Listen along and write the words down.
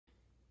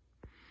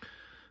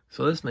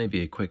So this may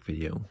be a quick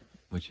video,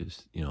 which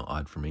is,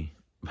 odd for me.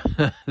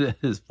 This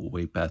is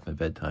way past my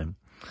bedtime.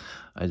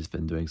 I just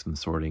been doing some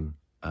sorting.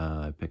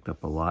 I picked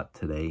up a lot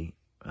today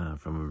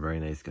from a very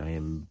nice guy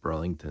in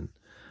Burlington.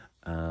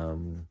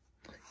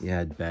 He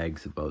had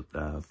bags about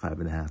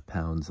 5.5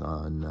 pounds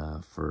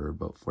on for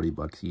about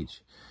 $40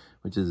 each,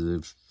 which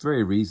is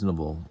very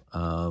reasonable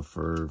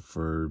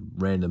for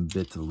random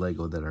bits of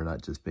Lego that are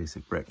not just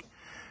basic brick.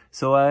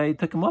 So I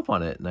took him up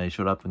on it, and I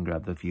showed up and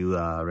grabbed a few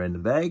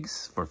random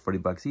bags for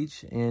 $40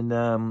 each, and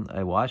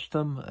I washed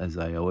them, as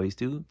I always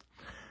do.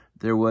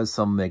 There was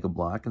some Mega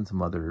Block and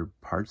some other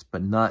parts,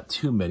 but not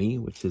too many,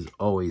 which is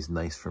always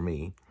nice for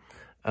me.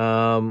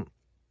 And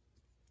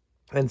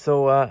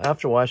so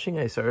after washing,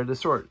 I started to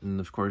sort, and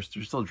of course,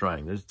 they're still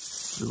drying.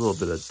 There's a little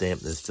bit of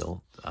dampness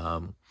still.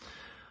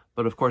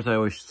 But of course, I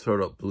always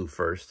sort out blue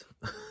first.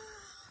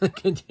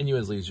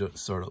 Continuously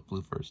sort out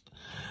blue first.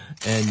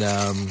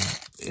 And,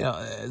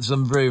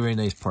 some very, very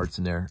nice parts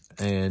in there.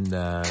 And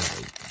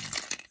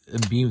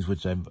beams,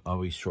 which I'm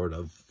always short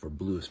of, for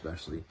blue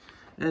especially.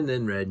 And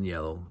then red and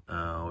yellow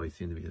always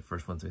seem to be the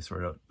first ones I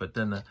sort out. But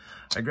then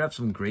I grabbed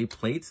some gray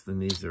plates.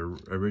 And these are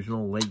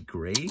original light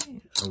gray,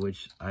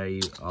 which I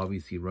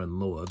obviously run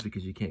low of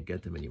because you can't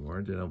get them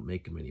anymore. They don't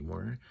make them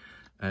anymore.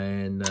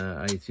 And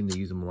I seem to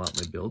use them a lot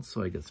in my builds.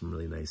 So I got some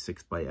really nice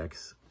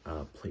 6x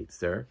plates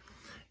there.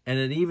 And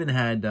it even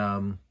had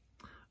a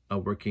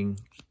working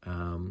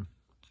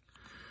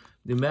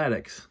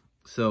pneumatics.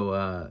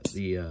 So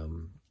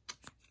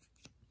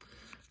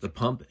the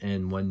pump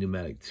and one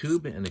pneumatic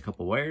tube and a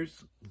couple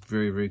wires.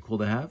 Very, very cool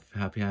to have.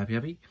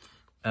 Happy.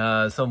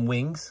 Some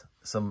wings.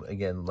 Some,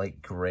 again,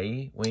 light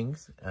gray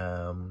wings.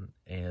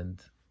 And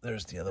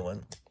there's the other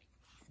one.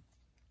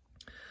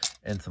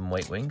 And some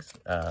white wings.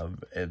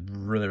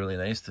 Really, really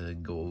nice to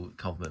go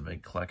complement my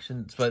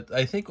collection. But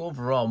I think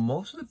overall,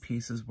 most of the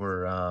pieces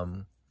were...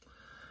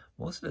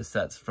 most of the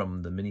sets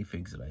from the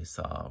minifigs that I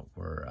saw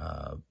were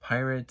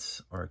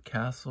Pirates or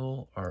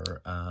Castle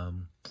or,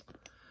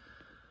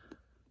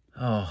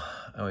 I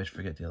always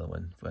forget the other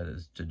one, but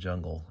it's the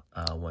Jungle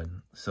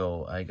one.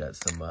 So I got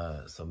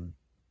some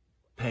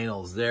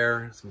panels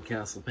there, some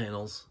Castle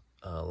panels,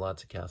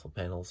 lots of Castle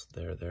panels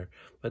there.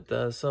 But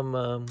some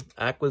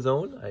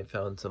Aquazone, I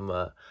found some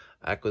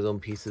Aquazone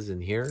pieces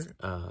in here.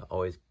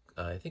 Always,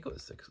 I think it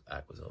was 6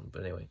 Aquazone,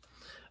 but anyway.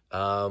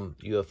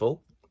 UFO.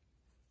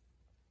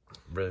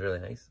 Really, really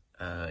nice.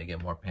 Again,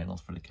 more panels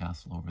for the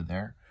castle over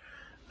there.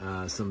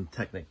 Some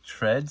Technic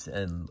treads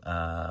and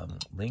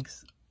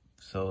links,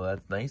 so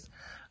that's nice.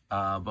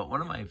 But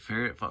one of my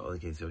favorite,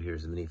 okay, so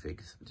here's the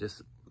minifigs.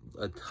 Just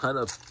a ton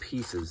of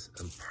pieces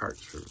and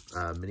parts for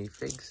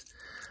minifigs.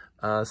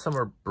 Some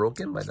are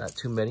broken, but not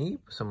too many.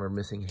 Some are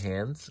missing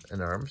hands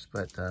and arms,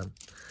 but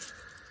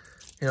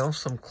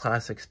some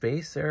classic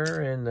space there,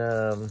 and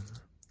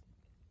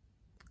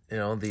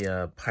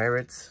the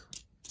Pirates.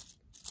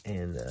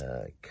 And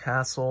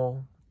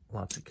Castle,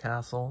 lots of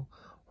Castle,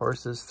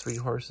 horses, 3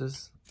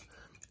 horses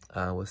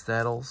with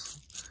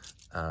saddles,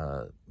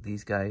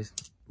 these guys,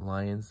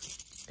 lions,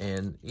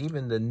 and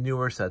even the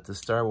newer sets of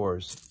Star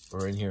Wars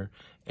were in here.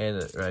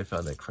 And I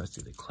found that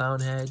Krusty the Clown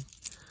head,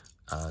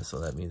 so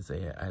that means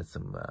they had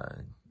some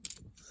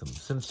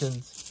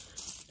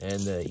Simpsons,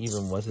 and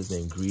even what's his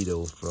name,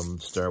 Greedo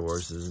from Star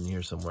Wars is in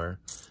here somewhere.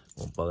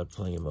 Won't bother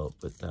pulling him out,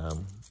 but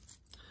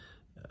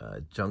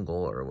Jungle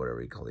or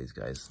whatever you call these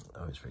guys.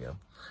 I always forget.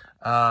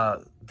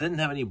 Didn't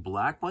have any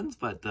black ones,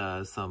 but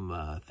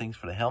some things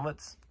for the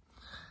helmets.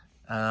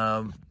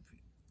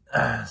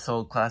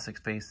 So classic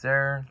space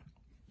there.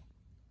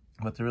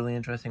 But the really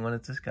interesting one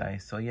is this guy.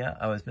 So yeah,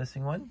 I was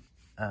missing one.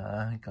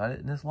 I got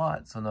it in this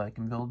lot, so now I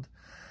can build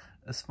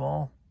a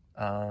small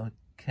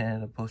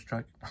Canada Post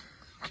truck.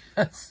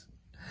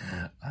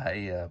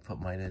 I put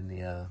mine in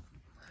the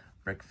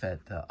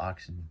BrickFet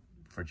auction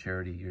for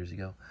charity years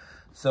ago.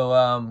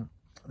 So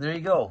there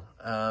you go.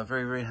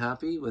 Very, very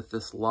happy with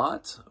this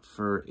lot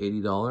for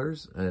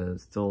 $80.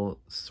 And still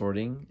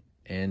sorting.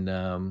 And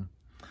I'm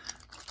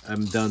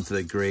down to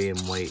the gray and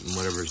white and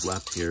whatever's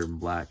left here in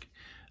black.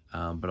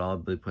 But I'll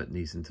be putting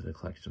these into the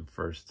collection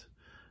first,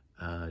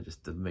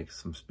 just to make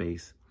some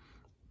space.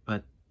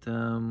 But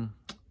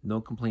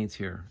no complaints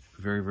here.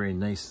 Very, very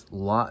nice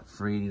lot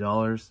for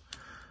 $80.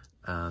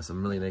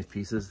 Some really nice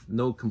pieces.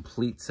 No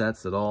complete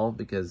sets at all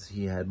because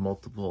he had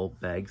multiple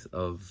bags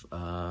of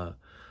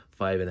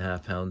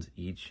 5.5 pounds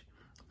each.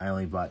 I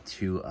only bought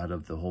 2 out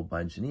of the whole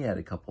bunch, and he had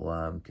a couple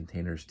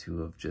containers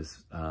too of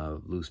just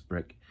loose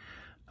brick.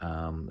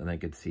 And I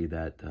could see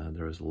that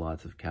there was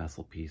lots of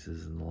Castle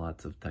pieces and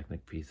lots of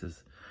Technic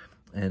pieces,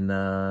 and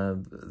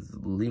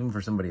leave them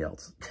for somebody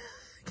else.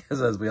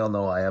 Because as we all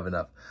know, I have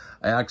enough.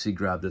 I actually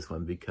grabbed this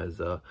one because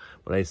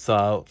what I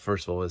saw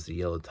first of all was the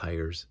yellow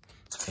tires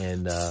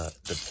and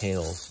the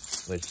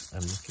panels, which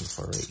I'm looking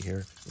for right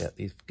here. Yeah,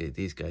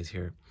 these guys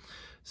here.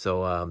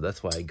 So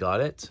that's why I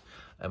got it.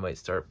 I might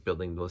start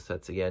building those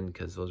sets again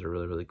because those are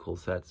really, really cool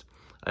sets.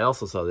 I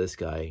also saw this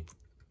guy,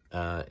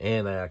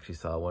 and I actually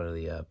saw one of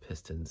the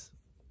pistons,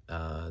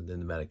 the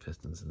pneumatic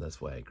pistons, and that's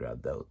why I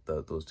grabbed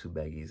those 2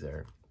 baggies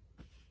there.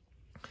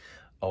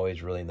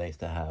 always really nice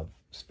to have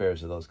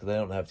spares of those because I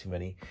don't have too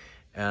many.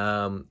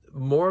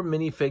 More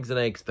minifigs than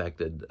I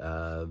expected.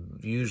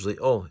 Usually,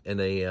 and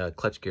a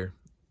clutch gear.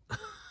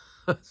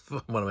 That's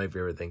one of my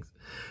favorite things.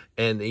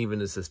 And even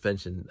a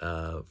suspension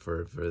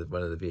for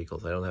one of the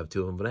vehicles. I don't have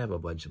two of them, but I have a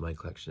bunch in my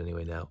collection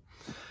anyway now.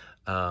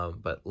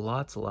 But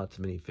lots of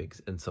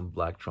minifigs and some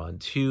Blacktron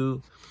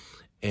too.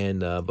 And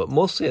but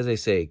mostly, as I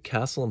say,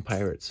 Castle and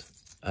Pirates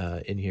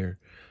in here.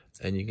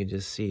 And you can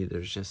just see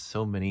there's just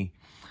so many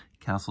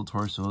Castle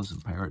torsos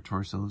and Pirate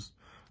torsos.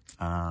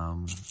 I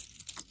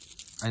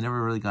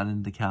never really got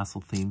into the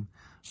Castle theme,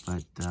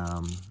 but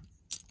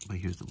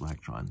here's the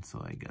Blacktron,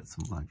 so I got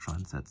some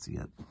Blacktron sets to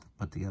get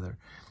put together.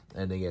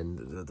 And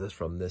again, this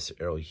from this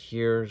arrow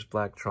here's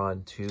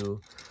Blacktron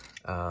 2.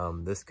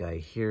 This guy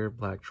here,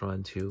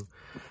 Blacktron 2.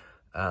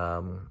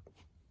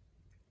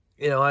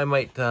 You know, I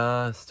might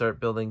start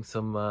building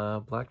some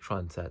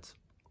Blacktron sets,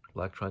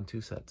 Blacktron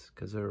 2 sets,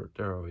 because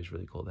they're always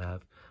really cool to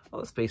have. Oh,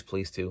 the Space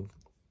Police too,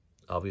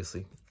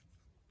 obviously.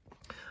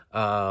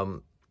 A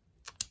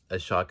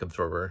shock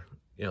absorber,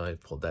 you know, I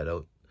pulled that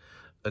out.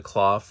 A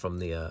claw from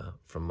the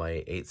from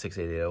my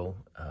 86880,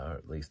 or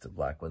at least the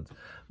black ones.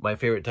 My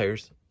favorite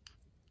tires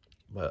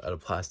out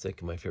of plastic,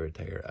 and my favorite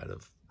tire out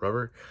of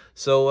rubber.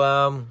 So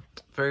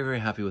very, very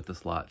happy with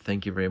this lot.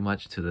 Thank you very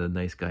much to the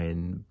nice guy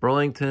in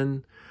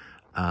Burlington.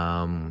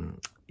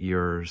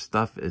 Your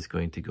stuff is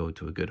going to go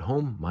to a good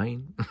home,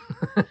 mine.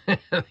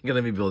 I'm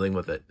gonna be building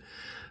with it.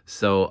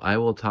 So I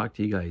will talk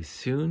to you guys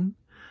soon.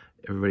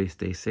 Everybody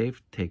stay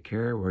safe, take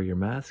care, wear your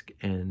mask,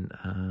 and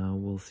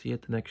we'll see you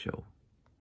at the next show.